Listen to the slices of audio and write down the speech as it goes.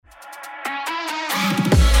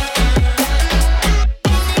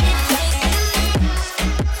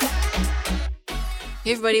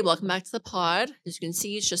Hey everybody, welcome back to the pod. As you can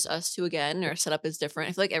see, it's just us two again. Our setup is different.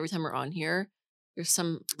 I feel like every time we're on here, there's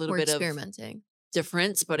some little We're bit of experimenting.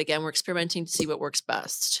 difference, but again, we're experimenting to see what works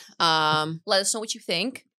best. Let us know what you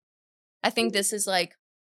think. I think this is like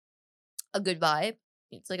a good vibe.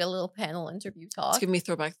 It's like a little panel interview It's talk giving me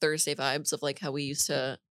throwback Thursday vibes of like how we used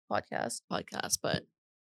to podcast. but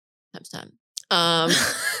times 10. I'm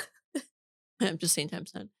just saying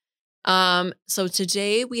times 10. So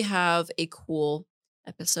today we have a cool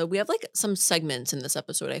episode. We have like some segments in this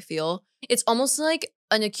episode, I feel. It's almost like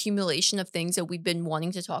an accumulation of things that we've been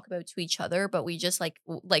wanting to talk about to each other, but we just like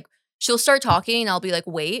she'll start talking and I'll be like,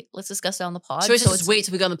 wait, let's discuss it on the pod. So just wait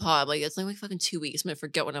till we go on the pod. Like it's like fucking 2 weeks. I'm gonna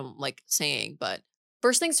forget what I'm like saying, but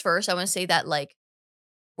first things first, I want to say that like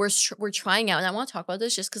we're trying out, and I want to talk about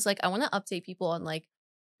this just because like I want to update people on like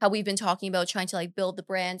how we've been talking about trying to like build the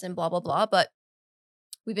brands and blah blah blah. But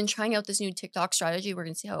we've been trying out this new TikTok strategy. We're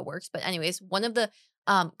gonna see how it works. But anyways, one of the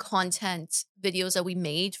content videos that we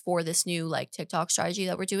made for this new like TikTok strategy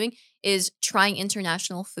that we're doing is trying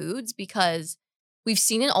international foods because we've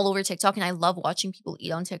seen it all over TikTok, and I love watching people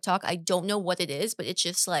eat on TikTok. I don't know what it is, but it's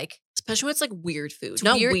just like especially when it's like weird food. It's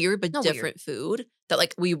Not weird- weird, but not different food that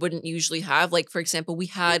like we wouldn't usually have. Like for example, we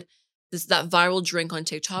had that viral drink on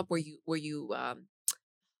TikTok where you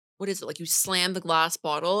what is it? Like you slam the glass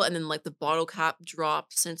bottle and then like the bottle cap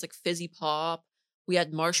drops and it's like fizzy pop. We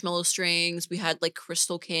had marshmallow strings, we had like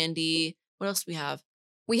crystal candy. What else do we have?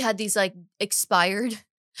 we had these like expired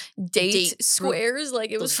date Date fruit- squares.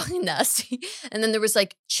 Like it was Those- fucking nasty. And then there was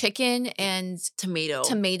like chicken and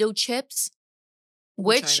Tomato chips, from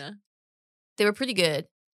which China. they were pretty good.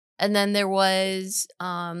 And then there was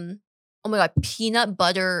oh my god, peanut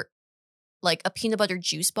butter, like a peanut butter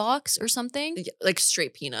juice box or something. Yeah, like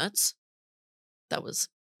straight peanuts. That was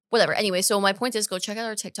Whatever. Anyway, so my point is go check out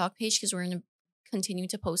our TikTok page because we're gonna continue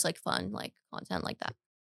to post like fun like content like that.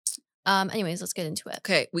 Anyways, let's get into it.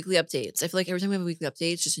 okay. Weekly updates. I feel like every time we have a weekly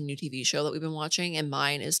update, it's just a new TV show that we've been watching, and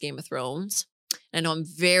mine is Game of Thrones. And I know I'm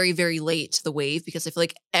very, very late to the wave because I feel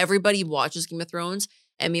like everybody watches Game of Thrones,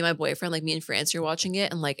 and me and my boyfriend, like me and Francie, are watching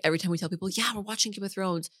it. And like every time we tell people, yeah, we're watching Game of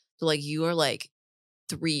Thrones, they're like, you are like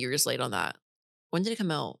 3 years late on that. When did it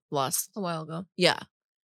come out? Last A while ago. Yeah.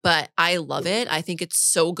 But I love it. I think it's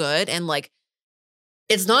so good. And like,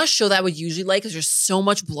 it's not a show that I would usually like because there's so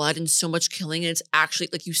much blood and so much killing. And it's actually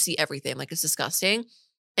like you see everything. Like it's disgusting.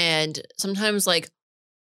 And sometimes like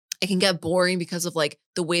it can get boring because of like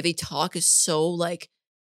the way they talk is so like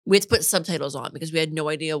we had to put subtitles on because we had no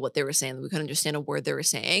idea what they were saying. We couldn't understand a word they were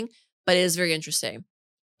saying. But it is very interesting.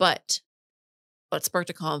 But let's spark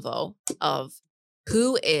a convo of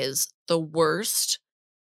who is the worst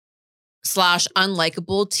 /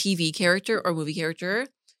 unlikable TV character or movie character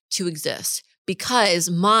to exist. Because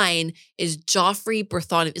mine is Joffrey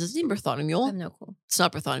Bartholomew. Is his name I Bartholomew? have no clue. It's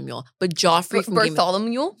not Bartholomew, but Joffrey from Game of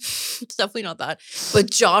Bartholomew? It's definitely not that.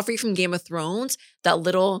 But Joffrey from Game of Thrones, that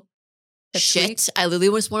little shit. I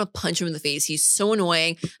literally just want to punch him in the face. He's so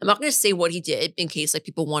annoying. I'm not going to say what he did in case like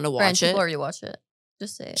people want to watch People it. already watched it.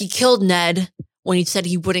 Just say it. He killed Ned when he said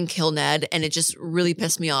he wouldn't kill Ned, and it just really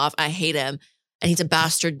pissed me off. I hate him. And he's a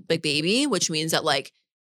bastard like baby, which means that like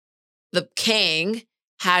the king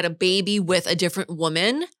had a baby with a different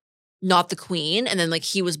woman, not the queen, and then like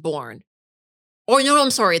he was born. Or no,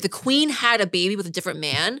 I'm sorry. The queen had a baby with a different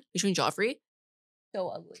man. You're showing Joffrey? So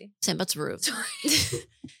ugly. Sam, that's rude.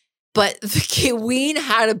 But the queen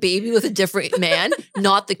had a baby with a different man,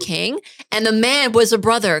 not the king. And the man was a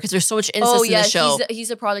brother because there's so much incest in the show. He's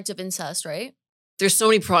a product of incest, right? There's so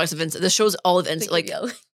many products of incest. The show's all of incest. Like,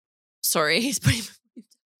 Like, sorry, he's putting.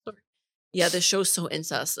 Sorry. Yeah, the show's so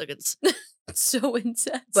incest. Like it's. so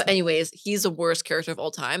incest. But anyways, he's the worst character of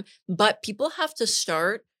all time. But people have to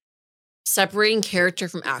start separating character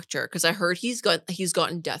from actor because I heard he's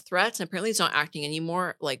gotten death threats and apparently he's not acting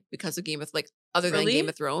anymore. Like because of Game of other than Really? Game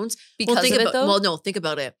of Thrones. Because think of it, about though? well, no, think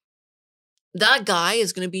about it. That guy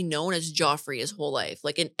is going to be known as Joffrey his whole life.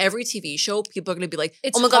 Like in every TV show, people are going to be like,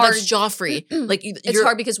 It's "Oh my god, that's hard. Joffrey!" Like it's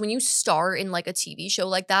hard because when you star in like a TV show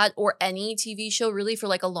like that or any TV show really for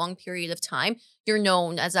like a long period of time, you're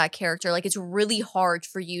known as that character. Like it's really hard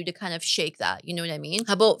for you to kind of shake that. You know what I mean?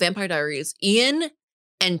 How about Vampire Diaries? Ian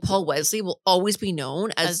and Paul Wesley will always be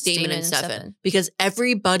known as Damon and Stefan because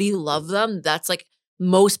everybody loved them. That's like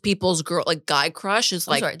most people's guy crush is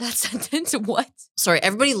like. I'm sorry, that sentence. What? Sorry,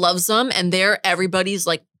 everybody loves them and they're everybody's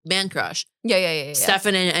like man crush. Yeah.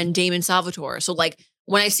 Stefan and Damon Salvatore. So like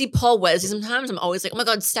when I see Paul Wesley, sometimes I'm always like, oh my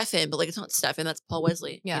God, Stefan. But like, it's not Stefan, that's Paul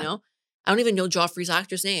Wesley. Yeah. You know? I don't even know Joffrey's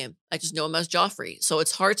actor's name. I just know him as Joffrey. So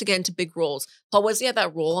it's hard to get into big roles. Paul Wesley had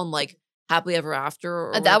that role on like Happily Ever After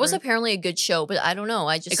or That was whatever. apparently a good show, but I don't know.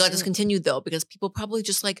 I just It got didn't- discontinued though because people probably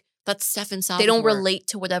just like that's Stefan Salvatore. they don't relate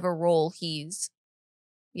to whatever role he's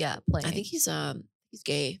playing. I think he's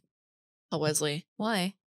gay. Paul Wesley.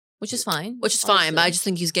 Why? Which is fine. Which is fine, but I just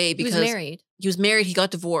think he's gay he because was married. he was married, he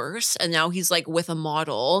got divorced, and now he's like with a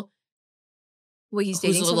model Wait, he's who's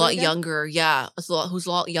dating a someone lot again? younger. Yeah, who's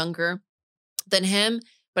a lot younger than him.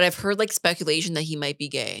 But I've heard like speculation that he might be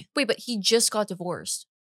gay. Wait, but he just got divorced.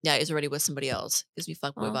 Yeah, he's already with somebody else. Gives me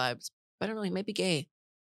fuckboy Oh. vibes. But I don't know, he might be gay.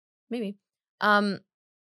 Maybe.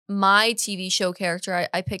 My TV show character,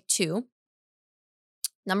 I picked 2.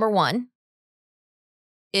 Number 1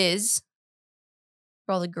 is,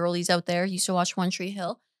 for all the girlies out there, used to watch One Tree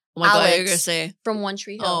Hill. Oh my god, you're gonna Alex say. from One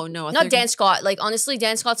Tree Hill. Oh no, I thought Not you were Dan Scott. Like, honestly,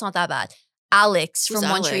 Dan Scott's not that bad. Alex Who's from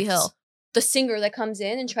One Tree Alex? Hill. The singer that comes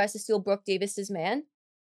in and tries to steal Brooke Davis's man.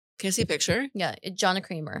 Can I see a picture? Yeah, Jonna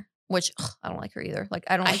Kramer. Which, I don't like her either. Like,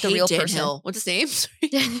 I don't I like the hate real Dan person. Hill. What's his name? Sorry.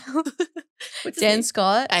 Daniel. What's his Dan name?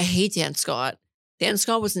 Scott. I hate Dan Scott. Dan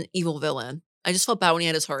Scott was an evil villain. I just felt bad when he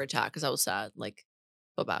had his heart attack because I was sad. Like,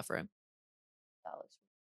 felt bad for him.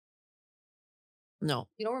 No.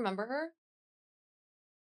 You don't remember her?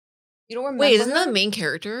 You don't remember Wait, isn't that her? the main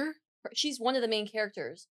character? She's one of the main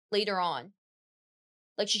characters later on.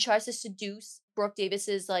 Like, she tries to seduce Brooke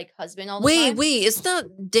Davis's like husband all the time. Wait, isn't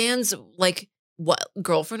that Dan's like what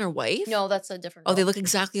girlfriend or wife? No, that's a different. Oh, they girl. look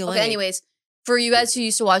exactly alike. Okay, anyways, for you guys who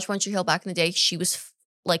used to watch One Tree Hill back in the day, she was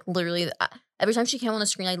like literally every time she came on the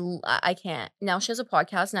screen, I can't. Now she has a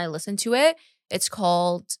podcast and I listen to it. It's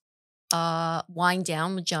called Wind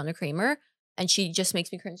Down with Jonna Kramer. And she just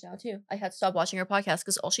makes me cringe now too. I had to stop watching her podcast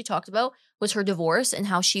because all she talked about was her divorce and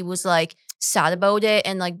how she was like sad about it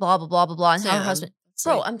and like blah blah blah blah blah and how her Sam, husband. it's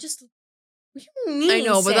Bro, like- I'm just. What do you mean? I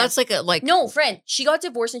know, but Sam? that's like a like No, friend. She got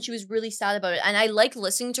divorced and she was really sad about it. And I like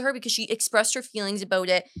listening to her because she expressed her feelings about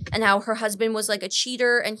it and how her husband was like a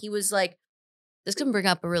cheater and he was like, this can bring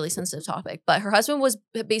up a really sensitive topic, but her husband was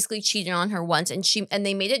basically cheating on her once and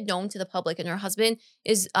they made it known to the public. And her husband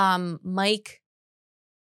is Mike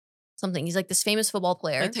something. He's like this famous football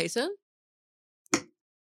player. Mike Tyson.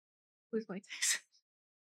 Who's Mike Tyson?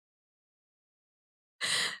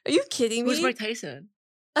 Are you kidding me? Who's Mike Tyson?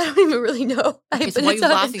 I don't even really know. Okay, so But why are it's you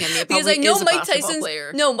not- laughing at me? It Because probably I know is a Mike basketball Tyson's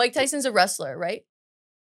player. No, Mike Tyson's a wrestler, right?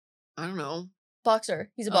 I don't know. Boxer.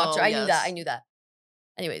 He's a boxer. Oh, I knew that. yes. I knew that.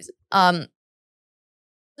 Anyways, what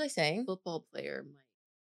was I saying? Football player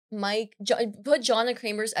Mike, put Jonna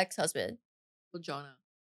Kramer's ex-husband. Well, Jonna.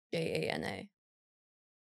 Jana.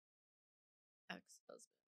 Ex-husband.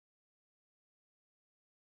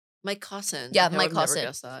 Mike Cosson. Yeah, Okay, I Mike would never Cosson.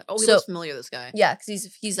 guess that. Oh, he So- looks familiar, this guy. Yeah,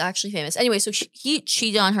 because he's actually famous. Anyway, so he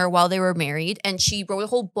cheated on her while they were married, and she wrote a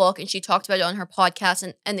whole book, and she talked about it on her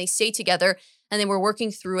podcast, and they stayed together, and they were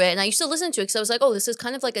working through it. And I used to listen to it because I was like, oh, this is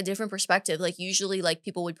kind of like a different perspective. Like usually, like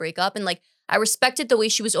people would break up, and like I respected the way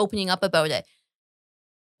she was opening up about it.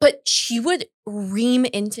 But she would ream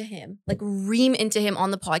into him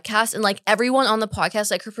on the podcast, and like everyone on the podcast,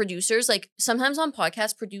 like her producers, like sometimes on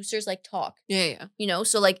podcast producers like talk. Yeah. You know,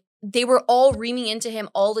 so like they were all reaming into him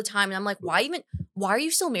all the time. And I'm like, why are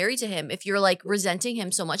you still married to him if you're like resenting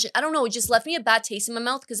him so much? I don't know. It just left me a bad taste in my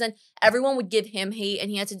mouth because then everyone would give him hate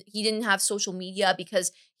and he didn't have social media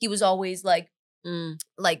because he was always like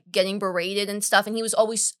getting berated and stuff. And he was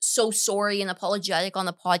always so sorry and apologetic on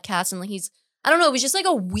the podcast. And like I don't know. It was just like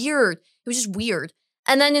it was just weird.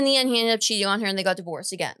 And then in the end, he ended up cheating on her and they got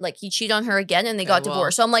divorced again. Like he cheated on her again and they got well.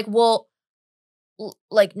 divorced. So I'm like, well,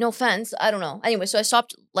 like no offense, I don't know. Anyway, so I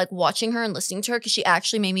stopped like watching her and listening to her because she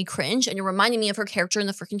actually made me cringe and it reminded me of her character in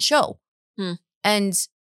the freaking show. And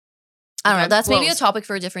I don't know, Okay, that's maybe a well- topic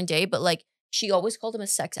for a different day, but like she always called him a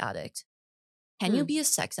sex addict. Can you be a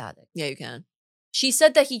sex addict? Yeah, you can. She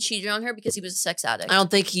said that he cheated on her because he was a sex addict. I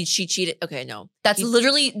don't think she cheated. Okay, no. That's He-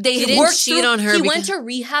 literally they he didn't worked cheat through- on her He because- went to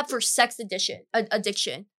rehab for sex addiction.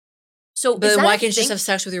 So But is then that why a can't you just thing? have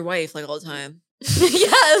sex with your wife like all the time?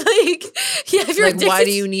 If you're Like, why addicted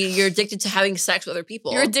do you need? You're addicted to having sex with other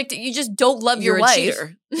people. You're addicted. You just don't love You're your a wife.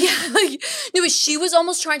 cheater. Yeah, like no, but she was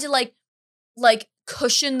almost trying to like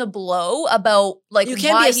cushion the blow about like You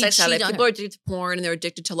can't why be a he sex cheated addict. on People her. are addicted to porn and they're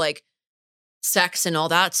addicted to like sex and all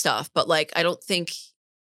that stuff. But like, I don't think.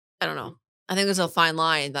 I don't know. I think there's a fine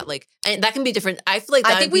line that like, and that can be different. I feel like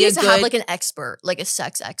I think we need need to have like an expert, like a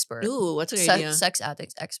sex expert, Ooh, what's a good idea? sex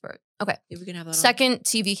addict expert. Okay, If we can have that. second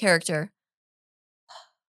TV character,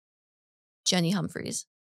 Jenny Humphreys.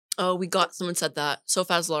 Oh, we got someone said that.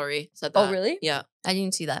 Sofaz Laurie said that. Oh, really? Yeah. I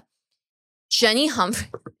didn't see that. Jenny Humphreys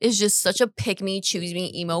is just such a pick me, choose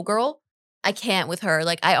me emo girl. I can't with her.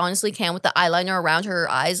 Like, I honestly can't with the eyeliner around her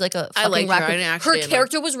eyes, like a I fucking liked her. I raccoon. didn't Her actually like-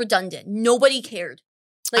 character was redundant. Nobody cared.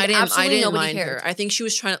 Like, I absolutely didn't nobody mind cared. her. I think she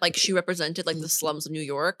was trying to like she represented like the slums of New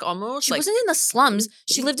York almost. She like, wasn't in the slums.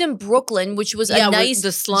 She lived in Brooklyn, which was Yeah, a with nice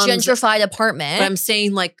the slums, gentrified apartment. but I'm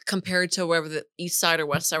saying like compared to wherever the East Side or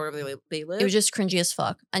West Side, wherever they live. It was just cringy as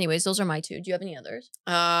fuck. Anyways, those are my two. Do you have any others?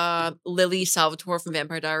 Lily Salvatore from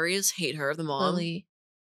Vampire Diaries. Hate her. The mom. Lily.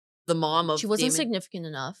 The mom of She wasn't Damon. significant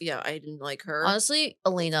enough. Yeah, I didn't like her. Honestly,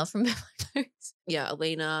 Elena from Vampire Diaries. Yeah,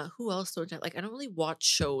 Elena. Who else don't I like? I don't really watch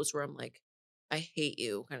shows where I'm like, I hate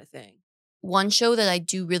you kind of thing. One show that I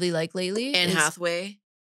do really like lately Anne is Hathaway.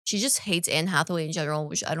 she just hates Anne Hathaway in general,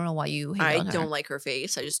 which I don't know why you hate I on her. don't like her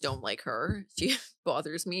face. I just don't like her. She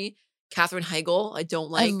bothers me. Katherine Heigl. I don't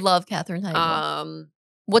like. I love Katherine Heigl. Um,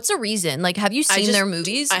 What's the reason? Like, have you seen their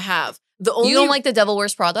movies? I have. The only You don't like The Devil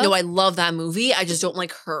Wears Prada? No, I love that movie. I just don't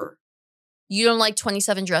like her. You don't like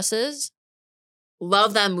 27 Dresses?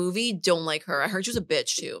 Love that movie. Don't like her. I heard she was a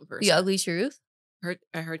bitch too. In person. The Ugly Truth?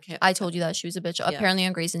 I heard. I told you that she was a bitch. Apparently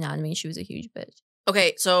on Grey's Anatomy, she was a huge bitch.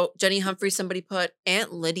 Okay, so Jenny Humphries, somebody put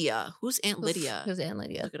Aunt Lydia. Who's Aunt Lydia? Who's Aunt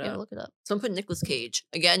Lydia? Look it Yeah, up. look it up. Someone put Nicolas Cage.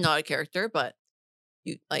 Again, not a character, but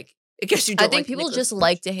you like. I guess you don't. I think like people Nicolas just Cage.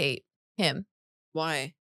 like to hate him.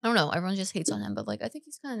 Why? I don't know. Everyone just hates on him, but like I think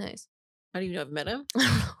he's kind of nice. How do you know I've met him? I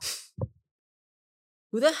don't know.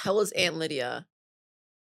 Who the hell is Aunt Lydia?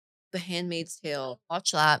 The Handmaid's Tale.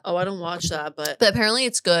 Watch that. Oh, I don't watch that, but But apparently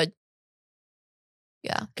it's good.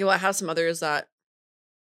 Yeah. okay. Well, I have some others that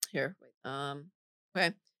here. Wait,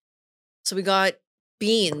 okay. So we got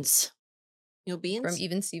Beans. You know Beans From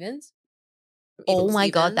Even Stevens. From Oh Even my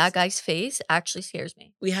God, Stevens. that guy's face actually scares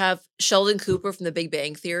me. We have Sheldon Cooper from The Big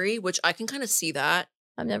Bang Theory, which I can kind of see that.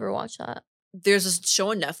 I've never watched that. There's a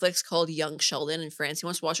show on Netflix called Young Sheldon in France. He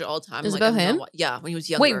wants to watch it all the time. Is I'm it like, about I'm not him? yeah, when he was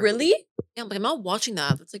younger. Wait, really? Yeah, I'm like, I'm not watching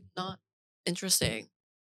that. That's like not interesting.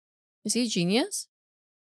 Is he a genius?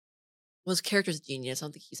 Well, his character's a genius. I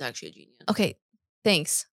don't think he's actually a genius. Okay,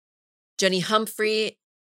 thanks. Jenny Humphrey,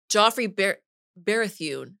 Joffrey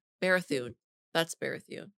Baratheon. Baratheon. That's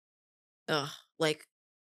Baratheon. Ugh, like,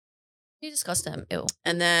 You discussed him. Ew.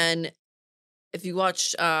 and then if you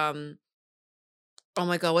watched, oh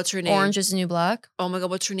my God, what's her name? Orange is the New Black. Oh my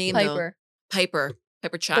God, what's her name? Though? Piper.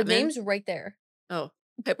 Piper The Chapman. name's right there. Oh,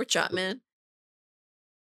 Piper Chapman.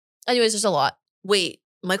 Anyways, there's a lot. Wait,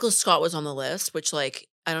 Michael Scott was on the list, which like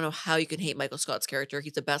I don't know how you can hate Michael Scott's character.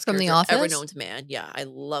 He's the best From The character ever Office? known to man. Yeah, I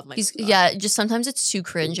love Michael He's Scott. yeah, just sometimes it's too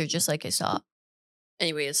cringe or just like, stop.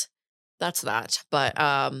 Anyways, that's that. But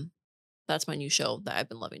that's my new show that I've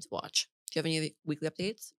been loving to watch. Do you have any of the weekly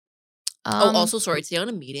updates? Oh, also sorry, today on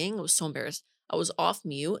a meeting, I was so embarrassed. I was off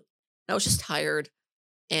mute and I was just tired.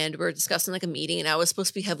 And we are discussing like a meeting, and I was supposed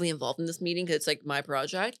to be heavily involved in this meeting because it's like my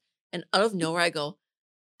project. And out of nowhere, I go,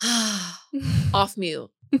 off mute.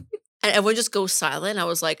 And everyone just goes silent. I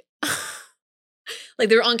was like, like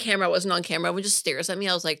they're on camera. I wasn't on camera. Everyone just stares at me.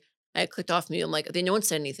 I was like, I clicked off mute. I'm like, no one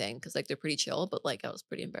said anything because like they're pretty chill, but like I was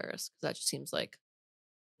pretty embarrassed because that just seems like,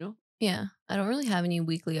 you know. Yeah, I don't really have any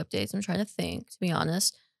weekly updates. I'm trying to think, to be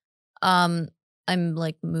honest. I'm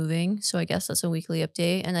like moving, so I guess that's a weekly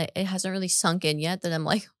update, and it hasn't really sunk in yet that I'm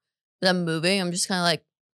like that I'm moving. I'm just kind of like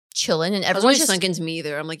chilling, and Everyone's everyone's just sunk into me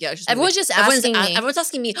either. I'm like, yeah, it's just everyone's moving. just asking me. Everyone's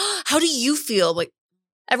asking me, how do you feel? Like,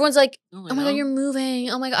 Everyone's like, oh oh my God, you're moving.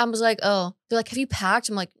 Oh my God. I was like, oh. They're like, have you packed?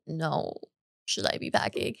 I'm like, no. Should I be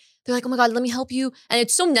packing? They're like, oh my God, let me help you. And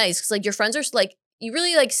it's so nice because like your friends are like, you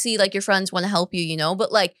really like see like your friends want to help you, you know?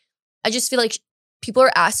 But like, I just feel like people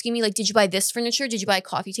are asking me like, did you buy this furniture? Did you buy a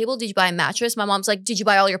coffee table? Did you buy a mattress? My mom's like, did you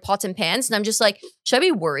buy all your pots and pans? And I'm just like, should I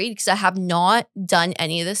be worried? Because I have not done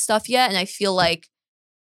any of this stuff yet. And I feel like,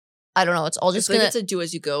 I don't know, it's all just like gonna. it's a do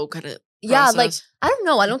as you go kind of. Yeah, like, I don't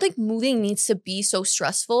know. I don't think moving needs to be so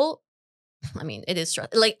stressful. I mean, it is stress.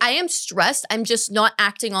 Like, I am stressed. I'm just not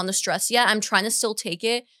acting on the stress yet. I'm trying to still take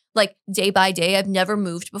it like day by day. I've never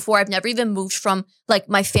moved before. I've never even moved from like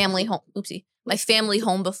my family home. Oopsie. My family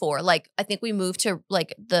home before. Like, I think we moved to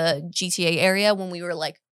like the GTA area when we were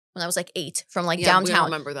like, when I was like 8 from like yeah, we don't downtown.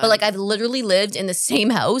 remember that. But like, I've literally lived in the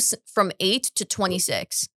same house from 8 to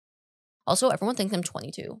 26. Also, everyone thinks I'm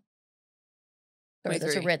 22. Sorry,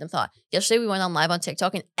 that's a 23. random thought. Yesterday, we went on live on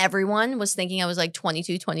TikTok and everyone was thinking I was like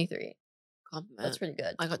 22, 23. Compliment. That's pretty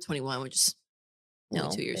good. I got 21, which is No,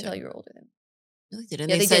 only 2 years they younger. thought you were older than me. No, they didn't.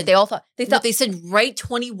 Yeah, they said, did. They all thought. They no, thought. they said right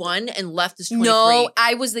 21 and left is 23. No,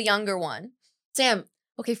 I was the younger one. Sam,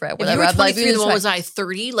 Okay, Fred, if whatever. you were I've, like, 23, then been what was I,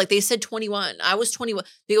 30? Like, they said 21. I was 21.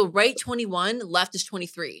 They go right 21, left is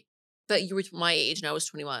 23. But you were my age and I was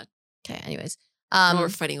 21. Okay, anyways. We're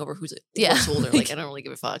fighting over who's yeah. older. Like, I don't really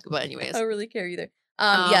give a fuck. But anyways. I don't really care either.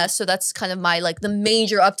 Yeah, so that's kind of my like the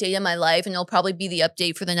major update in my life, and it'll probably be the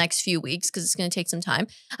update for the next few weeks because it's gonna take some time.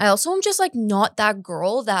 I also am just like not that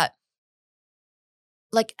girl that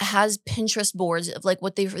like has Pinterest boards of like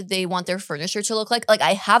what they want their furniture to look like. Like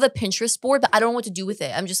I have a Pinterest board, but I don't know what to do with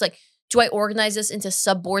it. I'm just like, do I organize this into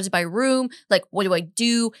sub boards by room? Like, what do I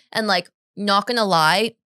do? And like, not gonna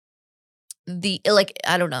lie,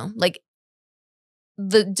 I don't know, like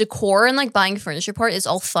the decor and like buying furniture part is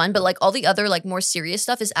all fun, but like all the other like more serious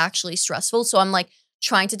stuff is actually stressful. So I'm like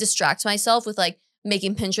trying to distract myself with like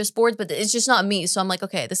making Pinterest boards, but it's just not me. So I'm like,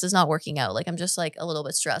 okay, this is not working out. Like I'm just like a little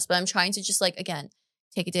bit stressed, but I'm trying to just like, again,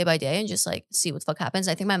 take it day by day and just like see what the fuck happens.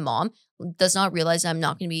 I think my mom does not realize that I'm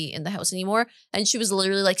not going to be in the house anymore. And she was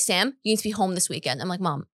literally like, Sam, you need to be home this weekend. I'm like,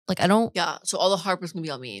 Mom, like I don't. Yeah. So all the Harper's going to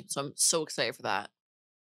be on me. So I'm so excited for that.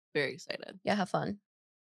 Very excited. Yeah, have fun.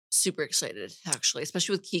 Super excited, actually,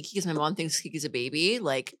 especially with Kiki, because my mom thinks Kiki's a baby.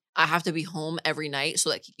 Like, I have to be home every night so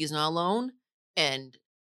that Kiki's not alone. And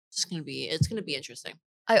it's going to be interesting.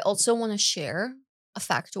 I also want to share a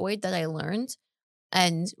factoid that I learned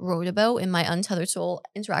and wrote about in my Untethered Soul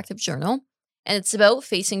interactive journal. And it's about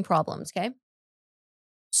facing problems, okay?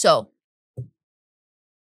 So.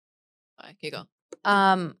 Okay, go.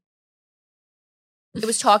 It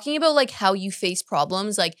was talking about like how you face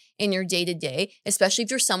problems like in your day to day, especially if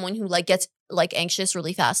you're someone who like gets like anxious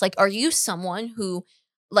really fast. Like, are you someone who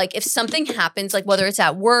like if something happens, like whether it's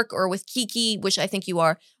at work or with Kiki, which I think you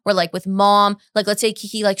are, or like with mom, like let's say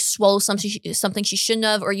Kiki like swallows something she shouldn't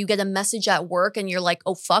have, or you get a message at work and you're like,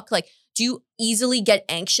 oh fuck, like do you easily get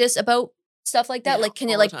anxious about stuff like that? Yeah, like can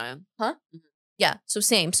it all like, the time. huh? Yeah, so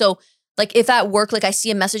same. So like if at work, like I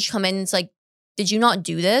see a message come in, it's like, did you not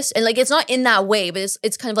do this? And like, it's not in that way, but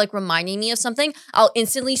it's kind of like reminding me of something. I'll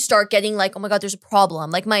instantly start getting like, oh my God, there's a problem.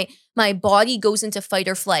 Like my body goes into fight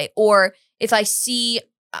or flight. Or if I see,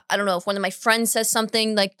 I don't know, if one of my friends says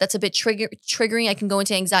something like that's a bit triggering, I can go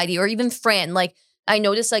into anxiety. Or even Fran, like I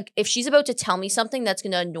notice like if she's about to tell me something that's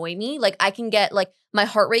going to annoy me, like I can get like my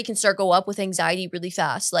heart rate can start go up with anxiety really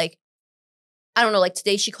fast. Like, I don't know, like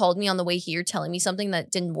today she called me on the way here telling me something that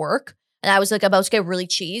didn't work. And I was like about to get really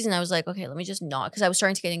cheesed. And I was like, okay, let me just not, because I was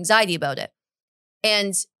starting to get anxiety about it.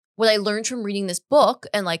 And what I learned from reading this book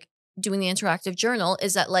and like doing the interactive journal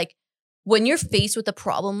is that like when you're faced with a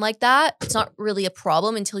problem like that, it's not really a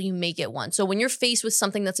problem until you make it one. So when you're faced with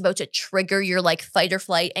something that's about to trigger your like fight or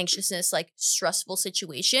flight, anxiousness, like stressful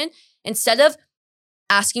situation, instead of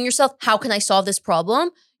asking yourself, how can I solve this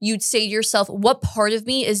problem? You'd say to yourself, what part of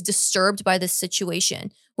me is disturbed by this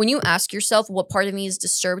situation? When you ask yourself what part of me is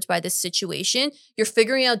disturbed by this situation, you're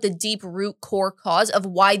figuring out the deep root core cause of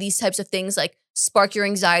why these types of things like spark your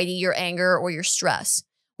anxiety, your anger, or your stress.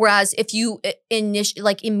 Whereas if you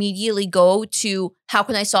immediately go to how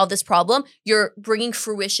can I solve this problem, you're bringing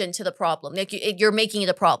fruition to the problem. Like you're making it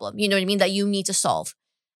a problem. You know what I mean? That you need to solve.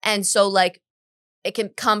 And so like it can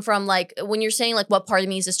come from like when you're saying like what part of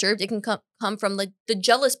me is disturbed, it can come from like the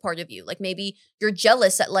jealous part of you. Like maybe you're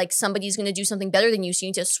jealous that like somebody's going to do something better than you, so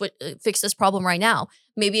you need to fix this problem right now.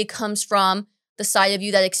 Maybe it comes from the side of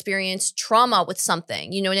you that experienced trauma with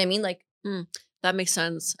something. You know what I mean? Like that makes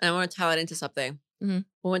sense. And I want to tie it into something. Mm-hmm.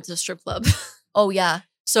 We went to the strip club. Oh yeah.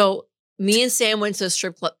 So me and Sam went to a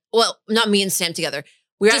strip club. Well, not me and Sam together.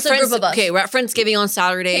 We're just at a group of us. Okay, we're at Friendsgiving on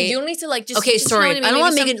Saturday. Okay, you don't need to like just. Okay, just sorry. I don't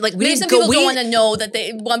want to make it like we didn't some go. People don't want to know that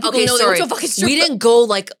they want people to know sorry. they went to a fucking strip We club. didn't go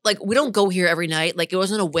like we don't go here every night. Like it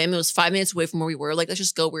wasn't a whim. It was 5 minutes away from where we were. Like let's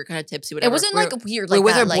just go. We were kind of tipsy. Whatever. It wasn't like weird. Like we're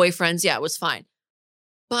with that, our like, boyfriends. Yeah, it was fine.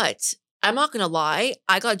 But I'm not gonna lie.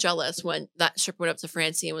 I got jealous when that stripper went up to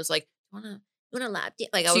Francie and was like, "You wanna lap?"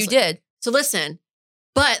 Like I was. You did. So listen.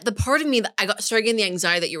 But the part of me that I started getting the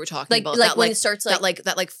anxiety that you were talking about, like when it starts like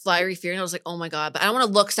that fiery fear, and I was like, oh my God! But I don't want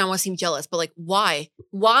to look, so I don't want to seem jealous. But like, why?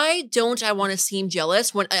 Why don't I want to seem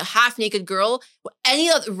jealous when a half naked girl, any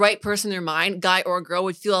other right person in their mind, guy or girl,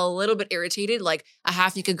 would feel a little bit irritated, like a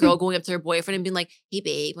half naked girl going up to her boyfriend and being like, hey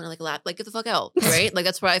babe, want to like lap? Like get the fuck out, right? Like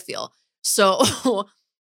that's what I feel. So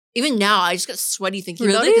even now, I just get sweaty thinking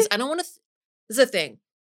about it because I don't want to. This is the thing.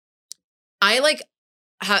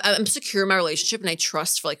 I'm secure in my relationship and I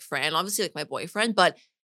trust for like Fran, obviously like my boyfriend, but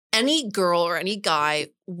any girl or any guy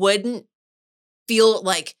wouldn't feel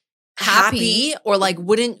like happy or like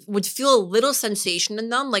would feel a little sensation in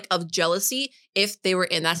them like of jealousy if they were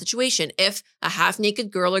in that situation. If a half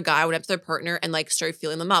naked girl or guy went up to their partner and like started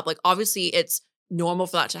feeling them up, like obviously it's normal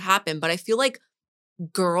for that to happen, but I feel like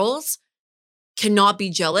girls cannot be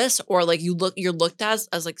jealous or like you're looked as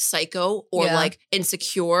like psycho or like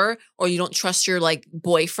insecure or you don't trust your like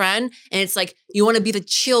boyfriend and it's like you want to be the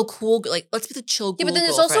chill cool like let's be the chill cool but then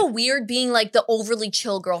it's girlfriend. also weird being like the overly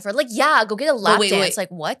chill girlfriend. Like go get a lap dance. Wait. Like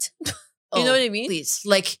what? You know what I mean? Please,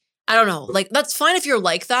 like I don't know, like that's fine if you're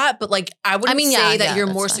like that, but like I wouldn't say that you're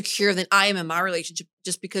more secure than I am in my relationship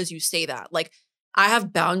just because you say that. Like I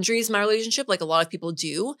have boundaries in my relationship, like a lot of people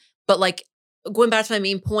do. But like going back to my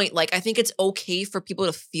main point, like I think it's okay for people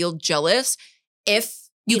to feel jealous if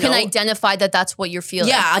You can know, identify that that's what you're feeling.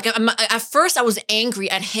 Yeah, like at first I was angry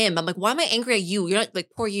at him. I'm like, why am I angry at you? You're not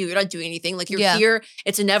like, poor you. You're not doing anything. Like you're here.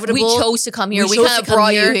 It's inevitable. We chose to come here. We kind of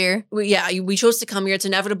brought you here. We chose to come here. It's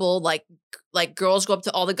inevitable. Like girls go up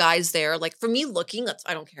to all the guys there. Like for me looking,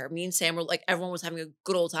 I don't care. Me and Sam were like, everyone was having a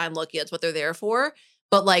good old time looking. That's what they're there for.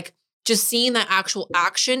 But like just seeing that actual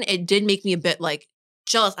action, it did make me a bit like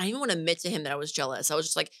jealous. I didn't even want to admit to him that I was jealous. I was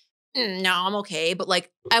just like, no, I'm okay. But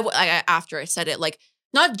like after I said it, like,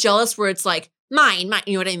 not jealous where it's like mine,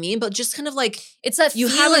 you know what I mean? But just kind of like it's that you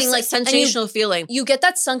feeling, have a like sensational feeling. You get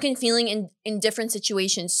that sunken feeling in different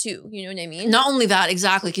situations too. You know what I mean? Not only that,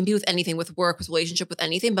 exactly. It can be with anything, with work, with relationship, with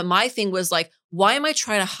anything. But my thing was like, why am I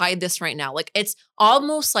trying to hide this right now? Like it's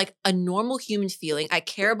almost like a normal human feeling. I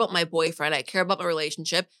care about my boyfriend. I care about my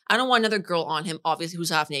relationship. I don't want another girl on him, obviously, who's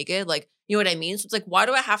half naked. Like, you know what I mean? So it's like, why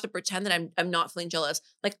do I have to pretend that I'm not feeling jealous?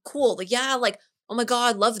 Like, cool. Like, yeah, like, oh my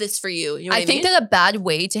God, love this for you. You know what I think mean? that a bad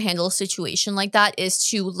way to handle a situation like that is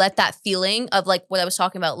to let that feeling of like what I was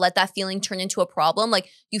talking about, let that feeling turn into a problem. Like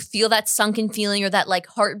you feel that sunken feeling or that like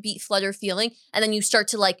heartbeat flutter feeling, and then you start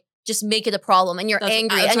to like just make it a problem and you're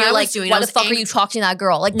angry and you're like, why the fuck are you talking to that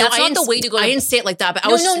girl? Like that's not the way to go. I didn't say it like that, but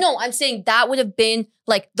no. I'm saying that would have been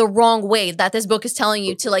like the wrong way that this book is telling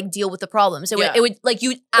you to like deal with the problems. It would like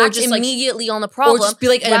you'd act immediately on the problem, or just be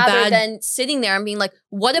like rather than sitting there and being like,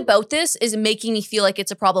 what about this is making me feel like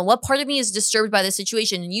it's a problem? What part of me is disturbed by the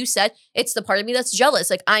situation? And you said it's the part of me that's jealous.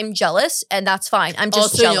 Like I'm jealous and that's fine. I'm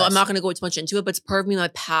just jealous. I'm not going to go too much into it, but it's part of me in my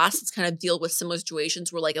past. It's kind of deal with similar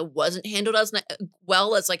situations where like it wasn't handled as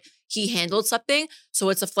well as like he handled something. So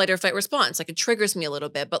it's a flight or fight response. Like it triggers me a little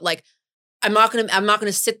bit, but like I'm not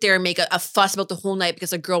gonna sit there and make a fuss about the whole night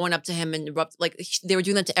because a girl went up to him and like they were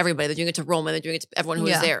doing that to everybody. They're doing it to Roman. They're doing it to everyone who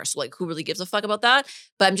was there. So like, who really gives a fuck about that?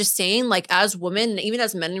 But I'm just saying, like, as women and even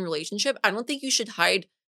as men in a relationship, I don't think you should hide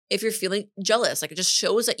if you're feeling jealous. Like it just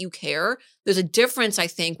shows that you care. There's a difference, I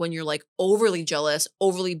think, when you're like overly jealous,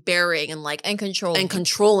 overly bearing, and like and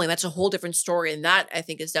controlling. That's a whole different story, and that I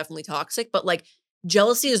think is definitely toxic. But like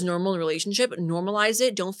jealousy is normal in a relationship. Normalize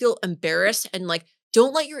it. Don't feel embarrassed and like.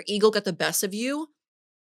 Don't let your ego get the best of you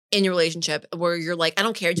in your relationship where you're like, I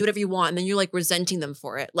don't care, do whatever you want. And then you're like resenting them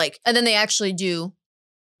for it. Like, and then they actually do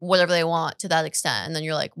whatever they want to that extent. And then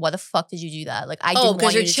you're like, why the fuck did you do that? Like, I didn't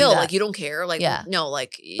want you to chill. do that. Like, you don't care. Like, no,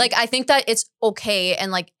 like I think that it's okay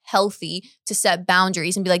and like healthy to set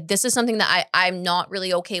boundaries and be like, this is something that I'm not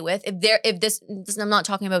really okay with. If this, I'm not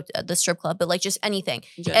talking about the strip club, but like just anything.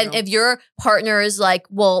 And if your partner is like,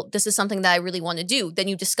 well, this is something that I really want to do, then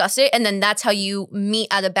you discuss it. And then that's how you meet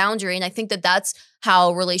at a boundary. And I think that that's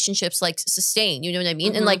how relationships like sustain, you know what I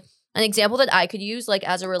mean? Mm-hmm. And like an example that I could use, like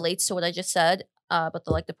as it relates to what I just said, but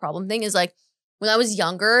the problem thing is like when I was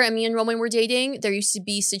younger and me and Roman were dating, there used to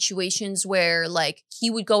be situations where like he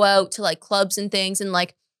would go out to like clubs and things. And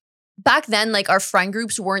like back then, like our friend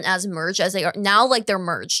groups weren't as merged as they are now. Like they're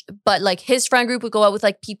merged, but like his friend group would go out with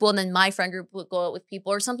like people and then my friend group would go out with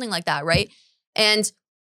people or something like that. Right. And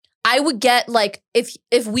I would get like,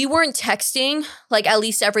 if we weren't texting like at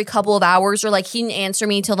least every couple of hours or like he didn't answer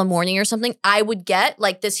me till the morning or something, I would get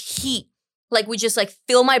like this heat. Like would just like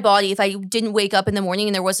fill my body if I didn't wake up in the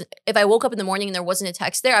morning and if I woke up in the morning and there wasn't a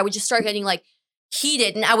text there, I would just start getting like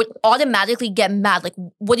heated and I would automatically get mad. Like,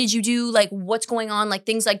 what did you do? Like, what's going on? Like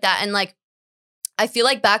things like that. And like, I feel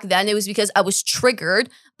like back then it was because I was triggered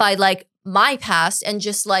by like my past and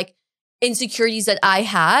just like insecurities that I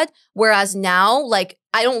had. Whereas now, like,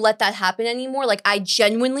 I don't let that happen anymore. Like I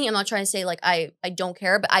genuinely, I'm not trying to say like I don't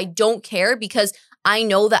care, but I don't care because I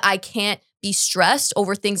know that I can't be stressed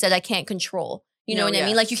over things that I can't control. You know what I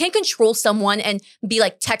mean? Like you can't control someone and be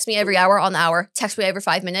like, text me every hour on the hour, text me every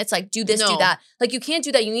 5 minutes, like do this, do that. Like you can't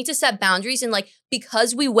do that. You need to set boundaries. And like,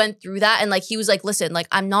 because we went through that and like, he was like, listen, like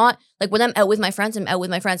I'm not, like when I'm out with my friends, I'm out with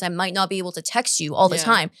my friends. I might not be able to text you all the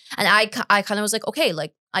time. And I kind of was like, okay,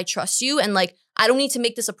 like I trust you. And like, I don't need to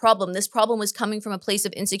make this a problem. This problem was coming from a place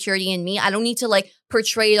of insecurity in me. I don't need to like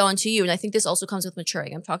portray it onto you. And I think this also comes with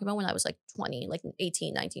maturing. I'm talking about when I was like 20, like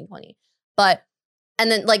 18, 19, 20. But, and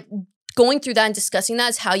then like going through that and discussing that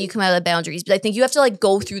is how you come out of the boundaries. But I think you have to like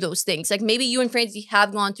go through those things. Like maybe you and Francie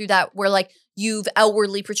have gone through that where like you've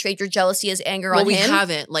outwardly portrayed your jealousy as anger on him. Well, we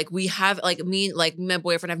haven't. Like we have, like me, like my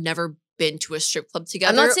boyfriend have never been to a strip club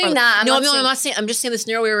together. I'm not saying that. I'm not saying, I'm just saying the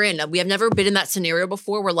scenario we were in. We have never been in that scenario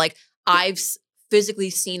before where like I've physically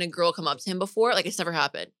seen a girl come up to him before. Like it's never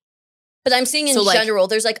happened. But I'm saying in general,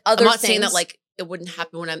 there's like other things. I'm not saying that like it wouldn't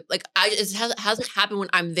happen when I'm like, hasn't happened when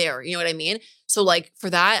I'm there. You know what I mean? So like for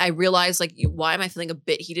that, I realized like, why am I feeling a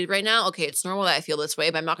bit heated right now? Okay, it's normal that I feel this way,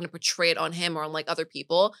 but I'm not going to portray it on him or on like other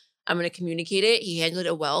people. I'm going to communicate it. He handled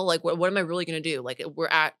it well. Like, what am I really going to do? Like, we're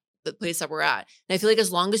at the place that we're at. And I feel like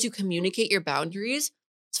as long as you communicate your boundaries,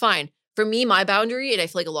 it's fine. For me, my boundary, and I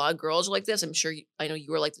feel like a lot of girls are like this. I'm sure I know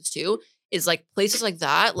you are like this too, is like places like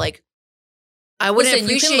that. Like, I wouldn't Listen,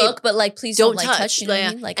 appreciate. You can look, but like, please don't like touch. You know what I Yeah.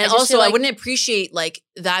 mean? Like, And I just also, feel I like, wouldn't appreciate like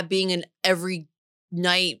that being an every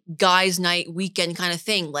night, guys' night, weekend kind of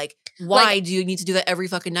thing. Like, why do you need to do that every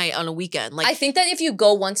fucking night on a weekend? Like, I think that if you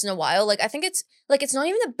go once in a while, like I think it's not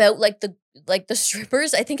even about like the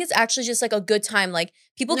strippers. I think it's actually just like a good time. Like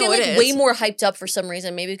people No, get it like way is. more hyped up for some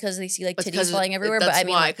reason. Maybe because they see like it's titties 'cause flying everywhere. But That's I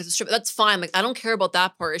mean, why, like, because that's fine. Like, I don't care about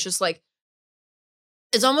that part. It's just like,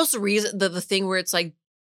 it's almost the reason, the thing where it's like,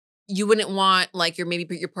 you wouldn't want like your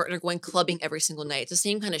partner going clubbing every single night. It's the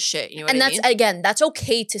same kind of shit. You know what and I that's mean? again, that's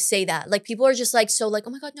okay to say that. Like people are just like so like, oh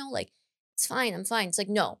my god, no, like it's fine, I'm fine. It's like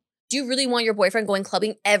no. Do you really want your boyfriend going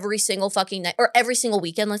clubbing every single fucking night or every single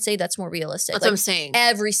weekend? Let's say that's more realistic. That's like, what I'm saying.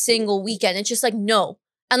 Every single weekend. It's just like no.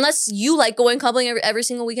 Unless you like going clubbing every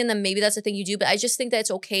single weekend, then maybe that's the thing you do. But I just think that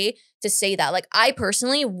it's okay to say that. Like I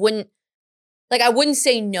personally wouldn't. Like I wouldn't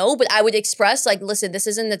say no, but I would express like, listen, this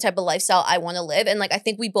isn't the type of lifestyle I want to live. And like I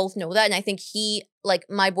think we both know that. And I think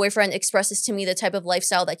my boyfriend expresses to me the type of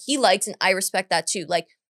lifestyle that he likes, and I respect that too. Like,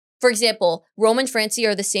 for example, Rome and Francie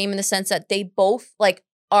are the same in the sense that they both like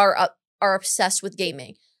are obsessed with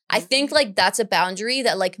gaming. I think like that's a boundary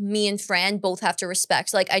that like me and Fran both have to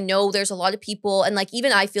respect. Like I know there's a lot of people and like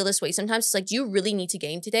even I feel this way sometimes. It's like, do you really need to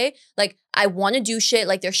game today? Like I want to do shit.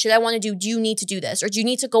 Like there's shit I want to do. Do you need to do this? Or do you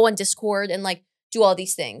need to go on Discord and like do all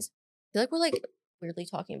these things? I feel like we're like weirdly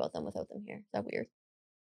talking about them without them here. Is that weird?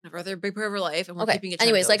 They're a big part of our life, and we're Okay. keeping it.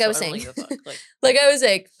 Anyways, like I was so I saying, don't really give a fuck. like I was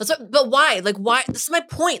saying, but why? Like why? This is my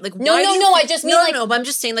point. Like No, why no, do you no, I feel- just mean, like- no. But I'm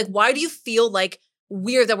just saying, like, why do you feel like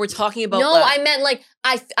weird that we're talking about? no, that? I meant like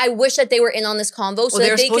I wish that they were in on this convo so Well,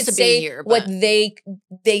 they're that they supposed could to be say here, what but-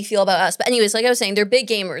 they feel about us. But anyways, like I was saying, they're big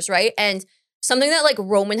gamers, right? And something that like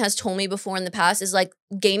Roman has told me before in the past is like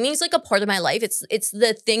gaming is like a part of my life. It's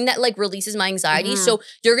the thing that like releases my anxiety. Mhm. So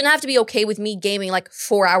you're gonna have to be okay with me gaming like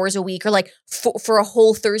 4 hours a week or like for a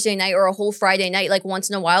whole Thursday night or a whole Friday night, like once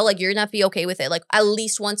in a while. Like you're gonna have to be okay with it. Like at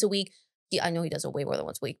least once a week. Yeah, I know he does it way more than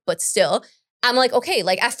once a week, but still. I'm like, okay,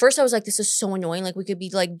 like at first I was like, this is so annoying. Like we could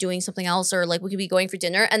be like doing something else or like we could be going for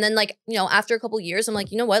dinner. And then like, you know, after a couple of years, I'm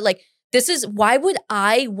like, you know what? Like this is, why would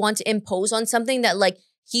I want to impose on something that like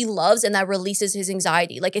he loves and that releases his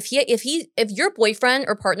anxiety? Like if your boyfriend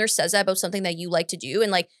or partner says that about something that you like to do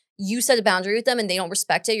and like you set a boundary with them and they don't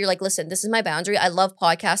respect it, you're like, listen, this is my boundary. I love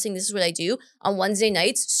podcasting. This is what I do. On Wednesday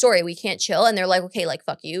nights, sorry, we can't chill. And they're like, okay, like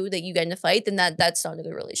fuck you, that you get in a fight, then that's not a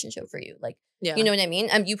good relationship for you. Like, Yeah. you know what I mean?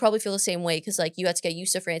 You probably feel the same way because like you had to get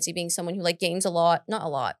used to Francie being someone who like games a lot. Not a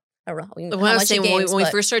lot. I don't know When I how was much he saying games, when we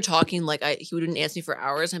but first started talking, like he wouldn't answer me for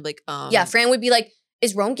hours. And I'd be like, yeah, Fran would be like,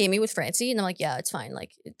 is Rome gaming with Francie? And I'm like, yeah, it's fine.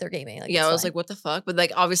 Like they're gaming. Like, yeah, it's I was fine. like, what the fuck? But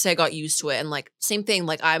like, obviously, I got used to it, and like, same thing.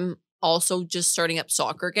 Like, I'm also just starting up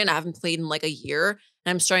soccer again. I haven't played in like a year, and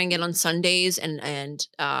I'm starting it on Sundays and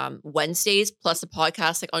Wednesdays, plus the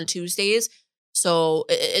podcast like on Tuesdays. So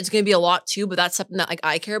it's gonna be a lot too. But that's something that like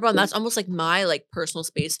I care about, and that's almost like my like personal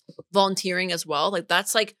space. Volunteering as well, like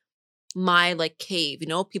that's like my like cave. You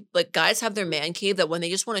know, people like guys have their man cave that when they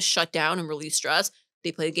just want to shut down and release stress,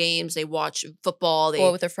 they play games, they watch football, they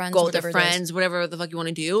go with their friends, go with their whatever it is. friends, whatever the fuck you want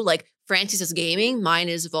to do. Like Francis is gaming, mine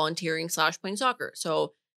is volunteering / playing soccer.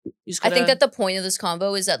 So you just I gotta, think that the point of this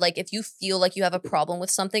convo is that like if you feel like you have a problem with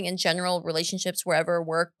something in general, relationships, wherever,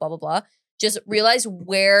 work, blah, blah, blah, just realize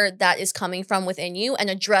where that is coming from within you and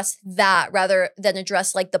address that rather than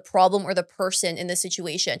address like the problem or the person in the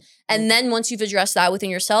situation. And then once you've addressed that within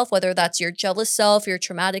yourself, whether that's your jealous self, your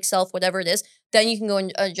traumatic self, whatever it is, then you can go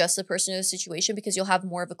and adjust the person or the situation because you'll have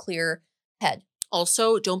more of a clear head.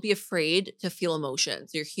 also don't be afraid to feel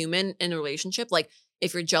emotions. You're human in a relationship. Like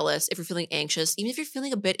if you're jealous, if you're feeling anxious, even if you're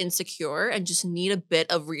feeling a bit insecure and just need a bit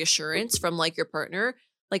of reassurance from like your partner,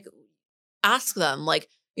 like ask them. Like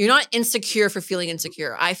you're not insecure for feeling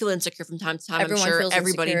insecure. I feel insecure from time to time. Everyone I'm sure feels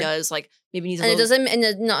everybody insecure. does. Like maybe needs a And it little. doesn't, and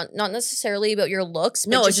it not necessarily about your looks,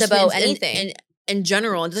 but No, just it just about means anything. in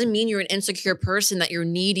general. It doesn't mean you're an insecure person, that you're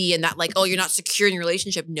needy and that like, oh, you're not secure in your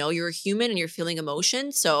relationship. No, you're a human and you're feeling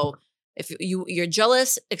emotion. So if you're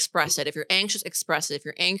jealous, express it. If you're anxious, express it. If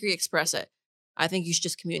you're angry, express it. I think you should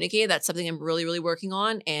just communicate. That's something I'm really, really working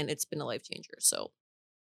on, and it's been a life changer. So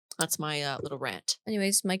that's my little rant.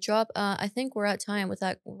 Anyways, mic drop. I think we're at time with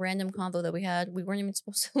that random convo that we had. We weren't even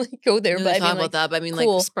supposed to like go there, We but really I talk mean, about like, that, but I mean,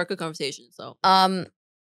 cool. like, spark a conversation. So um,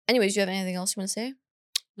 Anyways, do you have anything else you want to say?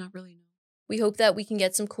 Not really. No. We hope that we can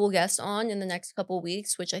get some cool guests on in the next couple of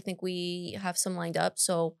weeks, which I think we have some lined up.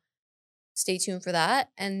 So stay tuned for that.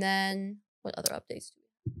 And then what other updates do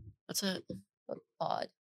we That's it. have? Pod.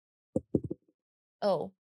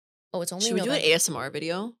 Oh, it's only Should we do November. an ASMR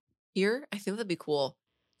video here? I think that'd be cool.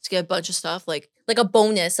 Just get a bunch of stuff like a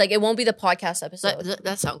bonus. Like, it won't be the podcast episode.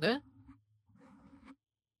 that sound good?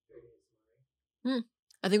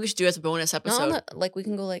 I think we should do it as a bonus Not episode. on the, like, we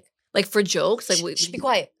can go like For jokes. Like we be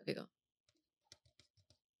quiet. Okay, go.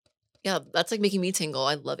 Yeah, that's like making me tingle.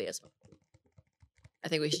 I love ASMR. I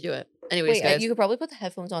think we should do it. Anyways, Wait, guys. you could probably put the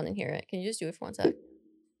headphones on and hear it. Can you just do it for 1 sec?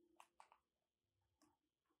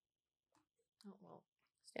 Oh, well.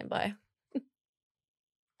 Stand by.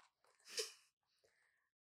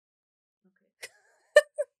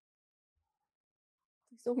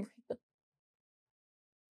 Please don't break them.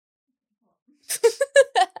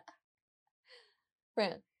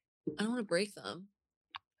 Fran. I don't want to break them.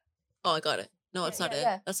 Oh, I got it. No, that's not it.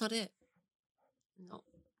 yeah. That's not it. No.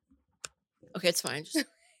 Okay, it's fine. Just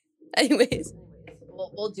Anyways.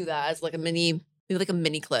 we'll do that as like a maybe like a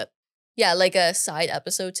mini clip. Yeah, like a side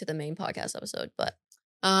episode to the main podcast episode. But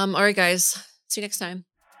All right, guys. See you next time.